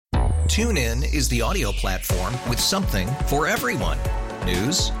TuneIn is the audio platform with something for everyone.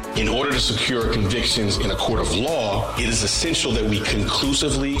 News. In order to secure convictions in a court of law, it is essential that we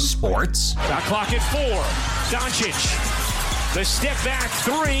conclusively. Sports. Shot clock at 4. Doncic. The step back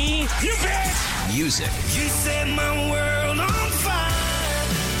 3. You bet. Music. You set my world on fire.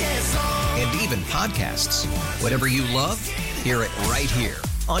 Yes, and even podcasts. Whatever you love, hear it right here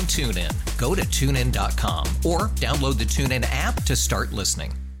on TuneIn. Go to TuneIn.com or download the TuneIn app to start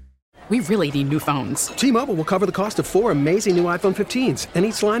listening. We really need new phones. T-Mobile will cover the cost of 4 amazing new iPhone 15s, and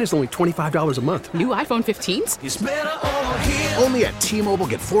each line is only $25 a month. New iPhone 15s? It's better over here. Only at T-Mobile,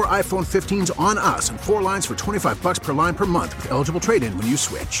 get 4 iPhone 15s on us and 4 lines for $25 per line per month with eligible trade-in when you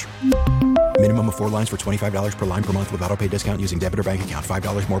switch. Minimum of 4 lines for $25 per line per month with autopay discount using debit or bank account.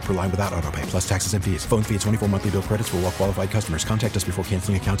 $5 more per line without autopay, plus taxes and fees. Phone fee at 24 monthly bill credits for well-qualified customers. Contact us before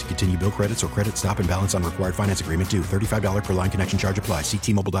canceling account to continue bill credits or credit stop and balance on required finance agreement due. $35 per line connection charge applies. See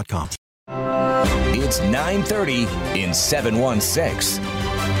T-Mobile.com. It's 9:30 in 716.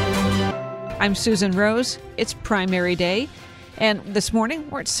 I'm Susan Rose. It's primary day. And this morning,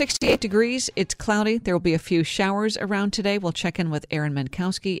 we're at 68 degrees. It's cloudy. There will be a few showers around today. We'll check in with Aaron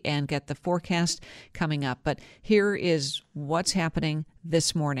Menkowski and get the forecast coming up. But here is what's happening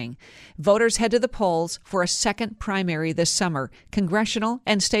this morning. Voters head to the polls for a second primary this summer. Congressional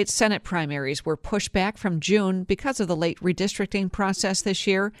and state Senate primaries were pushed back from June because of the late redistricting process this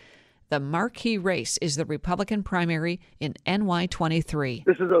year. The marquee race is the Republican primary in NY-23.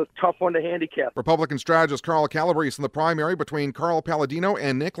 This is a tough one to handicap. Republican strategist Carl Calabrese in the primary between Carl Palladino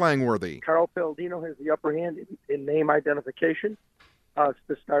and Nick Langworthy. Carl Palladino has the upper hand in name identification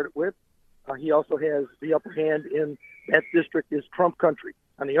to start it with. He also has the upper hand in that district is Trump country.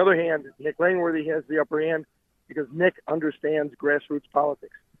 On the other hand, Nick Langworthy has the upper hand because Nick understands grassroots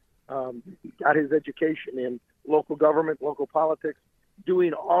politics. He got his education in local government, local politics,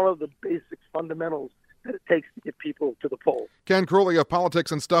 doing all of the basic fundamentals that it takes to get people to the polls. Ken Crowley of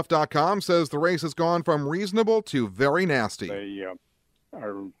politicsandstuff.com says the race has gone from reasonable to very nasty. They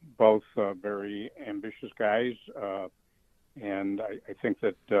are both very ambitious guys, and I think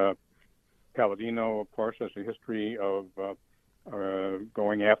that Palladino, of course, has a history of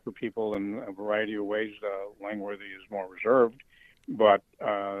going after people in a variety of ways. Langworthy is more reserved, but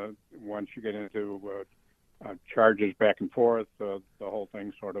once you get into charges back and forth, the whole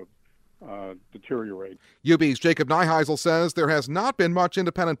thing sort of deteriorates. UB's Jacob Nyheisel says there has not been much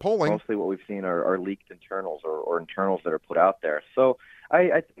independent polling. Mostly what we've seen are leaked internals or internals that are put out there. So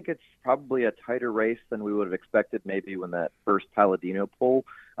I think it's probably a tighter race than we would have expected maybe when that first Palladino poll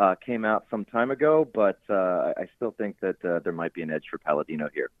came out some time ago, but I still think that there might be an edge for Palladino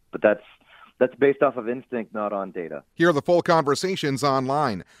here. But that's based off of instinct, not on data. Hear the full conversations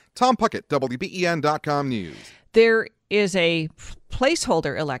online. Tom Puckett, WBEN.com News. There is a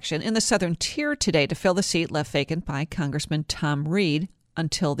placeholder election in the Southern Tier today to fill the seat left vacant by Congressman Tom Reed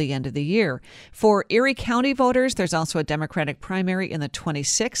until the end of the year. For Erie County voters, there's also a Democratic primary in the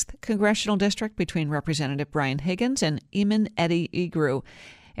 26th Congressional District between Representative Brian Higgins and Eamon Eddie Egru.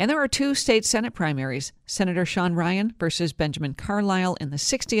 And there are 2 state Senate primaries, Senator Sean Ryan versus Benjamin Carlisle in the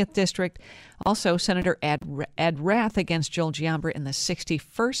 60th District. Also, Senator Ed Rath against Joel Giambra in the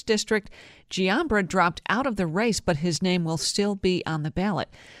 61st District. Giambra dropped out of the race, but his name will still be on the ballot.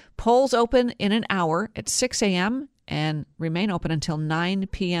 Polls open in an hour at 6 a.m. and remain open until 9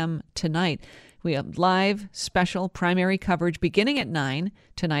 p.m. tonight. We have live special primary coverage beginning at 9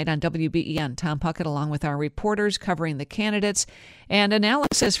 tonight on WBEN. Tom Puckett along with our reporters covering the candidates and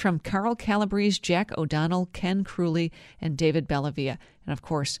analysis from Carl Calabrese, Jack O'Donnell, Ken Crowley, and David Bellavia. And, of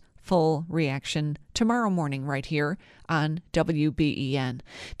course, full reaction tomorrow morning right here on WBEN.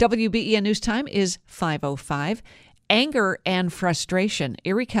 WBEN News Time is 5:05. Anger and frustration.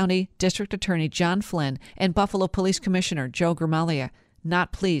 Erie County District Attorney John Flynn and Buffalo Police Commissioner Joe Gramaglia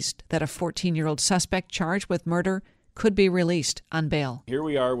not pleased that a 14-year-old suspect charged with murder could be released on bail. Here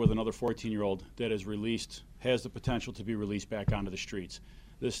we are with another 14-year-old that is released, has the potential to be released back onto the streets.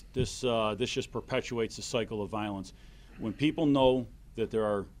 This just perpetuates the cycle of violence. When people know that there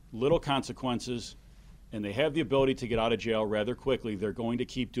are little consequences and they have the ability to get out of jail rather quickly, they're going to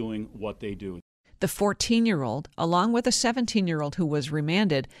keep doing what they do. The 14-year-old, along with a 17-year-old who was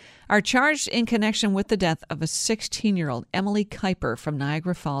remanded, are charged in connection with the death of a 16-year-old, Emily Kuiper from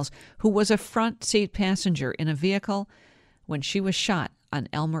Niagara Falls, who was a front seat passenger in a vehicle when she was shot on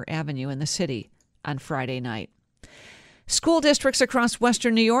Elmer Avenue in the city on Friday night. School districts across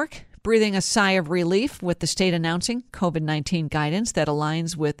western New York breathing a sigh of relief with the state announcing COVID-19 guidance that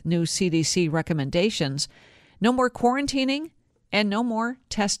aligns with new CDC recommendations. No more quarantining and no more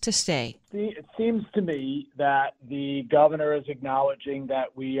test to stay. It seems to me that the governor is acknowledging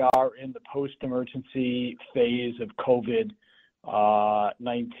that we are in the post-emergency phase of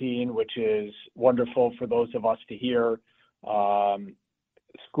COVID-19, which is wonderful for those of us to hear.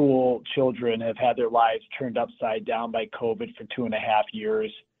 School children have had their lives turned upside down by COVID for 2.5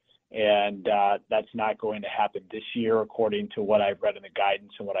 years, and that's not going to happen this year, according to what I've read in the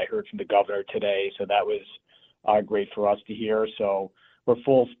guidance and what I heard from the governor today. So that was great for us to hear. So we're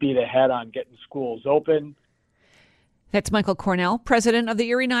full speed ahead on getting schools open. That's Michael Cornell, president of the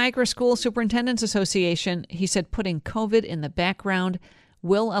Erie Niagara School Superintendents Association. He said putting COVID in the background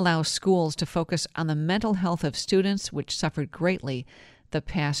will allow schools to focus on the mental health of students, which suffered greatly the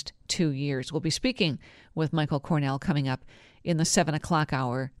past 2 years. We'll be speaking with Michael Cornell coming up in the 7 o'clock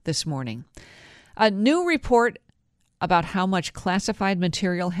hour this morning. A new report about how much classified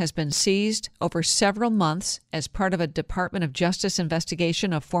material has been seized over several months as part of a Department of Justice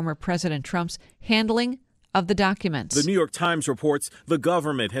investigation of former President Trump's handling of the documents. The New York Times reports the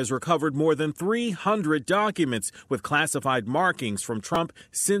government has recovered more than 300 documents with classified markings from Trump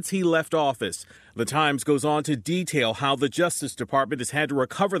since he left office. The Times goes on to detail how the Justice Department has had to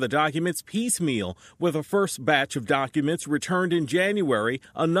recover the documents piecemeal, with a first batch of documents returned in January,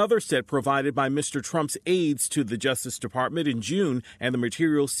 another set provided by Mr. Trump's aides to the Justice Department in June, and the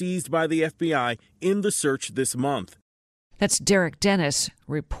material seized by the FBI in the search this month. That's Derek Dennis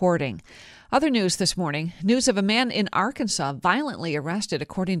reporting. Other news this morning, news of a man in Arkansas violently arrested,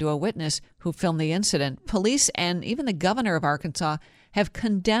 according to a witness who filmed the incident. Police and even the governor of Arkansas have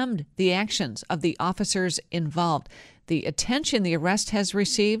condemned the actions of the officers involved. The attention the arrest has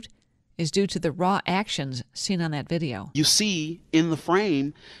received is due to the raw actions seen on that video. You see in the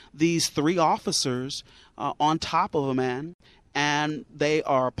frame these 3 officers on top of a man, and they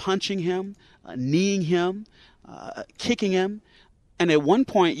are punching him, kneeing him, kicking him. And at one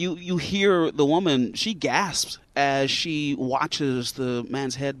point, you hear the woman, she gasps as she watches the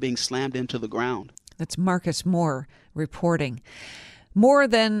man's head being slammed into the ground. That's Marcus Moore reporting. More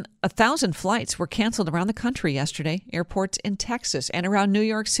than 1,000 flights were canceled around the country yesterday. Airports in Texas and around New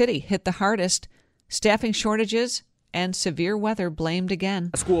York City hit the hardest. Staffing shortages and severe weather blamed again.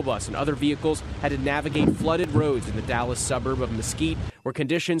 A school bus and other vehicles had to navigate flooded roads in the Dallas suburb of Mesquite, where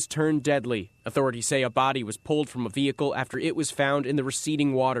conditions turned deadly. Authorities say a body was pulled from a vehicle after it was found in the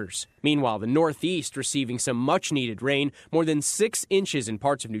receding waters. Meanwhile, the Northeast receiving some much-needed rain, more than 6 inches in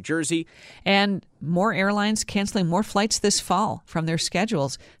parts of New Jersey. And more airlines canceling more flights this fall from their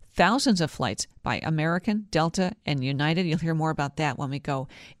schedules. Thousands of flights by American, Delta, and United. You'll hear more about that when we go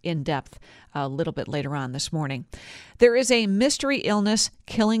in depth a little bit later on this morning. There is a mystery illness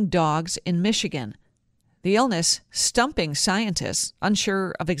killing dogs in Michigan. The illness stumping scientists,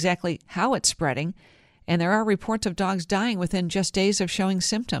 unsure of exactly how it's spreading, and there are reports of dogs dying within just days of showing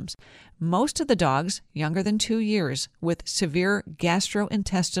symptoms. Most of the dogs younger than 2 years with severe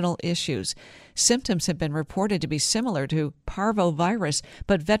gastrointestinal issues. Symptoms have been reported to be similar to parvovirus,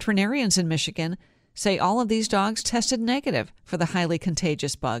 but veterinarians in Michigan say all of these dogs tested negative for the highly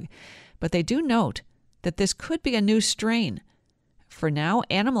contagious bug. But they do note that this could be a new strain. For now,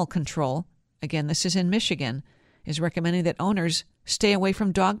 animal control, again, this is in Michigan, is recommending that owners stay away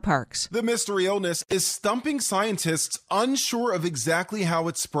from dog parks. The mystery illness is stumping scientists, unsure of exactly how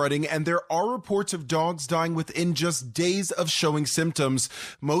it's spreading, and there are reports of dogs dying within just days of showing symptoms.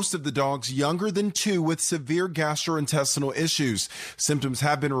 Most of the dogs younger than 2 with severe gastrointestinal issues. Symptoms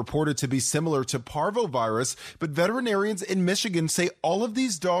have been reported to be similar to parvovirus, but veterinarians in Michigan say all of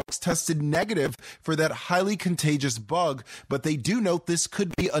these dogs tested negative for that highly contagious bug, but they do note this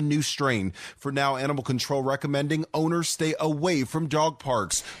could be a new strain. For now, animal control recommending owners stay away from dog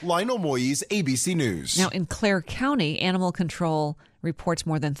parks. Lionel Moyes, ABC News. Now, in Clare County, animal control reports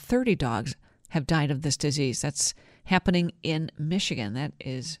more than 30 dogs have died of this disease. That's happening in Michigan. That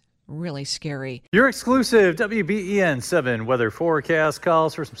is really scary. Your exclusive WBEN 7 weather forecast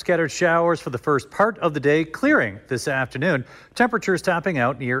calls for some scattered showers for the first part of the day, clearing this afternoon. Temperatures topping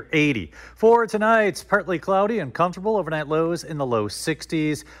out near 80. For tonight, partly cloudy and comfortable, overnight lows in the low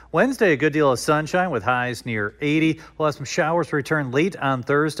 60s. Wednesday, a good deal of sunshine with highs near 80. We'll have some showers return late on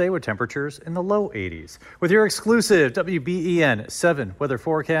Thursday with temperatures in the low 80s. With your exclusive WBEN 7 weather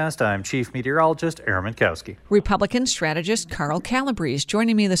forecast, I'm Chief Meteorologist Aaron Minkowski. Republican strategist Carl Calabrese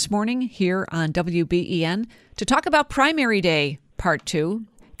joining me this morning here on WBEN to talk about Primary Day, Part 2.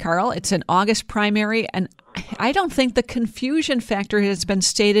 Carl, it's an August primary, and I don't think the confusion factor has been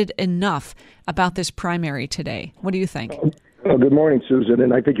stated enough about this primary today. What do you think? Oh, good morning, Susan,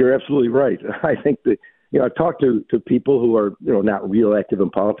 and I think you're absolutely right. I think that, I've talked to people who are, not real active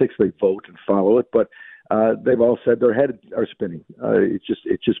in politics. They vote and follow it, but they've all said their heads are spinning.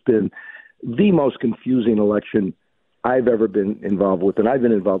 It's just been the most confusing election I've ever been involved with, and I've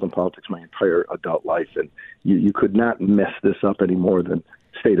been involved in politics my entire adult life, and you could not mess this up any more than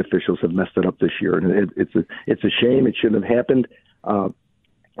state officials have messed it up this year, and it's a shame. It shouldn't have happened.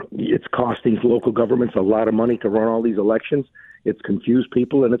 It's costing local governments a lot of money to run all these elections. It's confused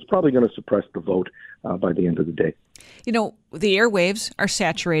people, and it's probably going to suppress the vote by the end of the day. You know, the airwaves are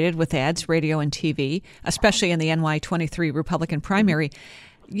saturated with ads, radio and TV, especially in the NY-23 Republican primary.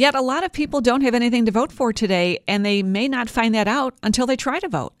 Yet a lot of people don't have anything to vote for today, and they may not find that out until they try to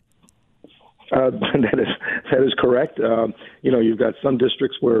vote. That is correct. You've got some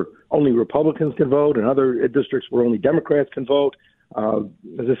districts where only Republicans can vote, and other districts where only Democrats can vote. As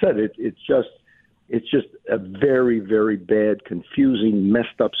I said, it's just a very, very bad, confusing,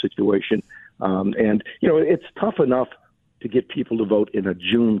 messed up situation. And it's tough enough to get people to vote in a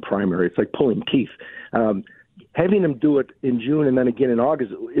June primary. It's like pulling teeth. Having them do it in June and then again in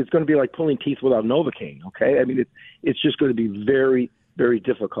August, it's going to be like pulling teeth without Novocaine, okay? I mean, it's just going to be very, very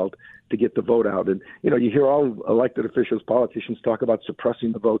difficult to get the vote out. And, you hear all elected officials, politicians talk about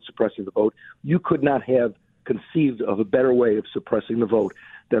suppressing the vote. You could not have conceived of a better way of suppressing the vote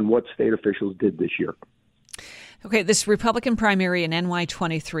than what state officials did this year. Okay, this Republican primary in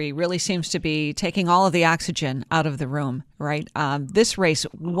NY-23 really seems to be taking all of the oxygen out of the room, right? This race,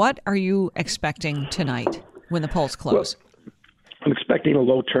 what are you expecting tonight when the polls close? Well, I'm expecting a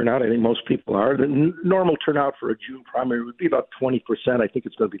low turnout. I think most people are. The normal turnout for a June primary would be about 20%. I think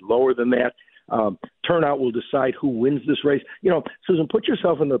it's going to be lower than that. Turnout will decide who wins this race. Susan, put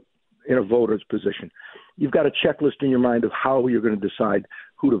yourself in a voter's position. You've got a checklist in your mind of how you're going to decide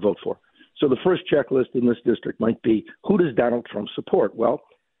who to vote for. So the first checklist in this district might be, who does Donald Trump support? Well,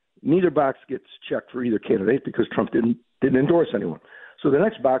 neither box gets checked for either candidate because Trump didn't endorse anyone. So the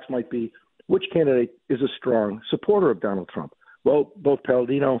next box might be, which candidate is a strong supporter of Donald Trump? Well, both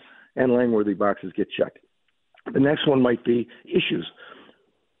Palladino and Langworthy boxes get checked. The next one might be issues.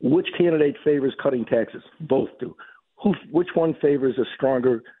 Which candidate favors cutting taxes? Both do. Which one favors a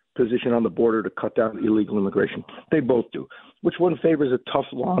stronger position on the border to cut down illegal immigration? They both do. Which one favors a tough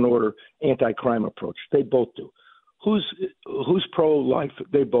law and order anti-crime approach? They both do. Who's pro-life?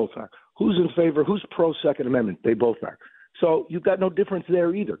 They both are. Who's in favor? Who's pro-Second Amendment? They both are. So you've got no difference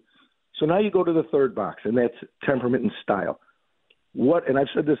there either. So now you go to the third box, and that's temperament and style. And I've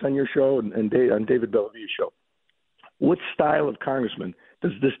said this on your show and on David Bellavia's show, what style of congressman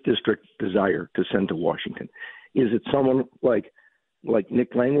does this district desire to send to Washington? Is it someone like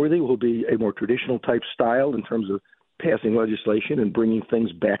Nick Langworthy, who will be a more traditional type style in terms of passing legislation and bringing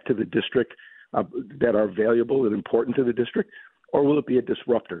things back to the district that are valuable and important to the district? Or will it be a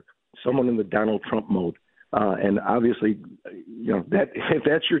disruptor, someone in the Donald Trump mode? And obviously, that if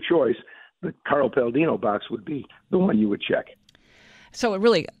that's your choice, the Carl Palladino box would be the one you would check. So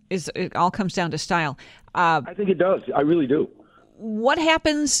it all comes down to style. I think it does. I really do. What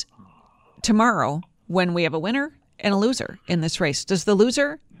happens tomorrow when we have a winner and a loser in this race? Does the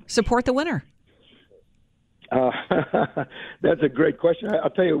loser support the winner? That's a great question. I'll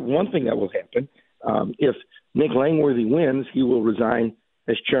tell you one thing that will happen. If Nick Langworthy wins, he will resign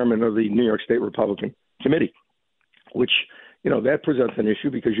as chairman of the New York State Republican Committee, which, that presents an issue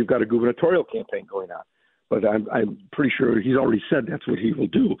because you've got a gubernatorial campaign going on. But I'm pretty sure he's already said that's what he will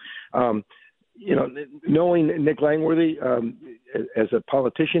do. Knowing Nick Langworthy as a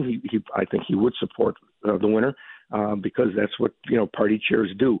politician, I think he would support the winner because that's what party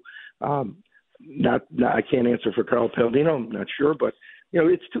chairs do. I can't answer for Carl Palladino. I'm not sure, but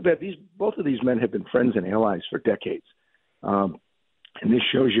it's too bad. Both of these men have been friends and allies for decades, and this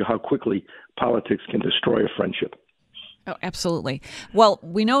shows you how quickly politics can destroy a friendship. Oh, absolutely. Well,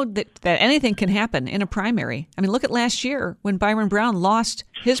 we know that anything can happen in a primary. I mean, look at last year when Byron Brown lost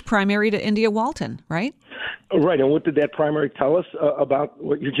his primary to India Walton, right? Right. And what did that primary tell us about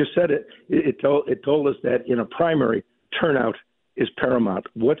what you just said? It told us that in a primary, turnout is paramount.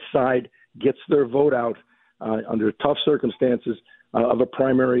 What side gets their vote out under tough circumstances of a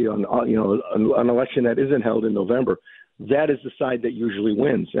primary on an election that isn't held in November? That is the side that usually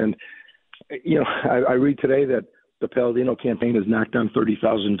wins. And I read today that the Palladino campaign has knocked on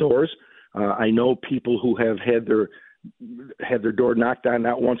 30,000 doors. I know people who have had their door knocked on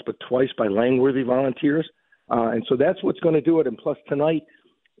not once but twice by Langworthy volunteers. And so that's what's going to do it. And plus tonight,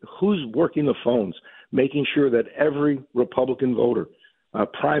 who's working the phones, making sure that every Republican voter,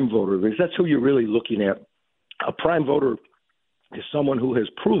 prime voter, because that's who you're really looking at. A prime voter is someone who has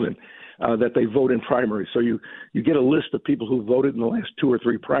proven that they vote in primaries. So you get a list of people who voted in the last 2 or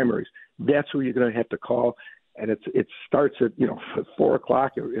 3 primaries. That's who you're going to have to call. And it starts at 4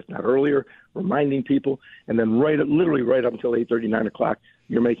 o'clock, if not earlier, reminding people, and then literally right up until 8:30, 9 o'clock,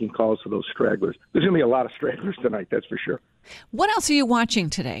 you're making calls to those stragglers. There's going to be a lot of stragglers tonight, that's for sure. What else are you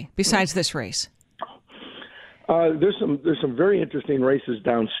watching today besides this race? There's some very interesting races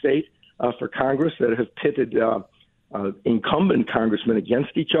downstate for Congress that have pitted incumbent congressmen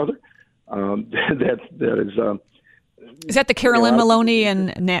against each other. Is that the Carolyn Maloney and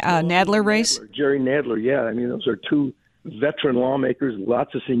Nadler race? Jerry Nadler, yeah. I mean, those are two veteran lawmakers,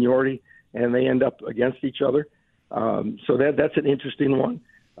 lots of seniority, and they end up against each other. So that's an interesting one.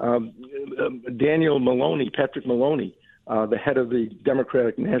 Patrick Maloney, the head of the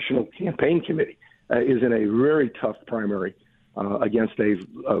Democratic National Campaign Committee, is in a very tough primary against a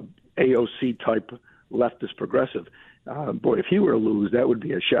AOC-type leftist progressive. Boy, if he were to lose, that would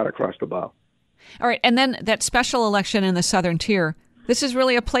be a shot across the bow. All right, and then that special election in the Southern Tier, this is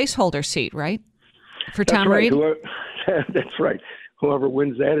really a placeholder seat, right, for Tom Reed? That's right. Whoever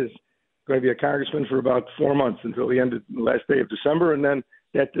wins that is going to be a congressman for about 4 months until the last day of December, and then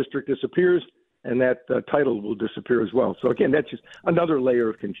that district disappears, and that title will disappear as well. So, again, that's just another layer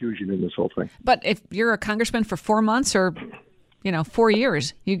of confusion in this whole thing. But if you're a congressman for 4 months or, 4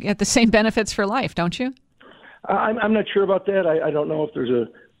 years, you get the same benefits for life, don't you? I'm not sure about that. I don't know if there's a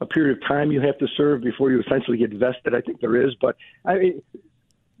period of time you have to serve before you essentially get vested. I think there is. But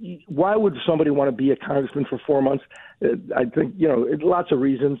why would somebody want to be a congressman for 4 months? I think, lots of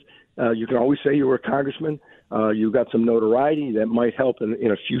reasons. You can always say you were a congressman. You got some notoriety that might help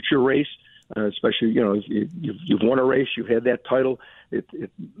in a future race, especially, if you've won a race, you've had that title. It's a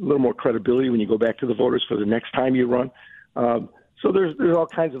little more credibility when you go back to the voters for the next time you run. So there's all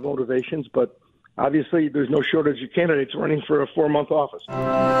kinds of motivations, but obviously, there's no shortage of candidates running for a 4-month office.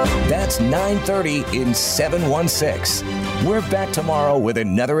 That's 9:30 in 716. We're back tomorrow with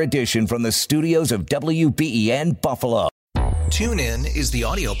another edition from the studios of WBEN Buffalo. TuneIn is the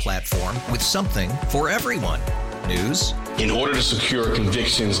audio platform with something for everyone. News. In order to secure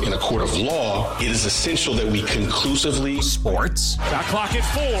convictions in a court of law, it is essential that we conclusively. Sports. Shot clock at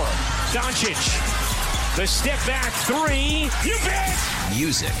 4. Doncic. The step back 3. You bet.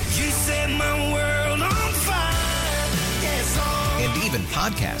 Music. You set my world on fire. Yes, and even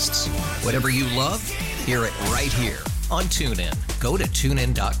podcasts. Whatever you love, hear it right here on TuneIn. Go to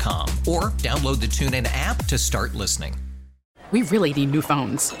TuneIn.com or download the TuneIn app to start listening. We really need new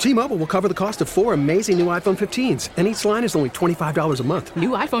phones. T-Mobile will cover the cost of 4 amazing new iPhone 15s, and each line is only $25 a month. New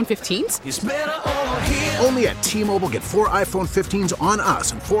iPhone 15s? It's better over here. Only at T-Mobile, get 4 iPhone 15s on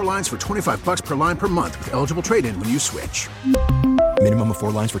us and 4 lines for $25 per line per month with eligible trade-in when you switch. Minimum of 4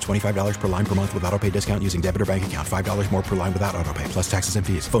 lines for $25 per line per month with autopay discount using debit or bank account. $5 more per line without autopay, plus taxes and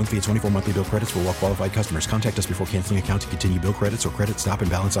fees. Phone fee at 24 monthly bill credits for well-qualified customers. Contact us before canceling account to continue bill credits or credit stop and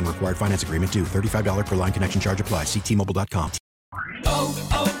balance on required finance agreement due. $35 per line connection charge applies. See T-Mobile.com.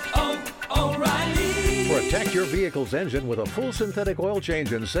 O'Reilly. Protect your vehicle's engine with a full synthetic oil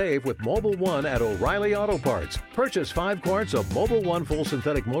change and save with Mobil 1 at O'Reilly Auto Parts. Purchase 5 quarts of Mobil 1 full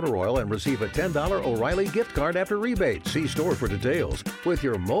synthetic motor oil and receive a $10 O'Reilly gift card after rebate. See store for details. With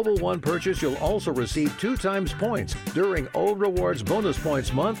your Mobil 1 purchase, you'll also receive 2 times points during O Rewards Bonus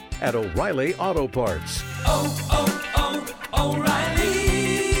Points Month at O'Reilly Auto Parts. O'Reilly.